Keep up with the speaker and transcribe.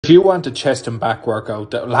If you want a chest and back workout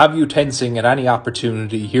that will have you tensing at any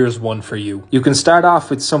opportunity, here's one for you. You can start off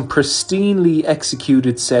with some pristinely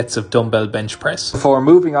executed sets of dumbbell bench press before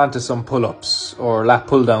moving on to some pull-ups or lat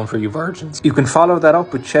pull down for you virgins. You can follow that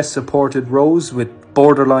up with chest supported rows with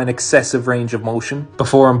borderline excessive range of motion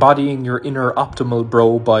before embodying your inner optimal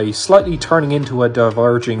bro by slightly turning into a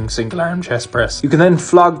diverging single arm chest press. You can then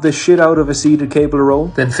flog the shit out of a seated cable row,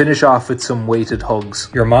 then finish off with some weighted hugs.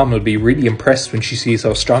 Your mom will be really impressed when she sees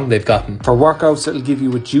how strong they've gotten. For workouts that'll give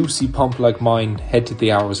you a juicy pump like mine, head to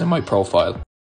the hours in my profile.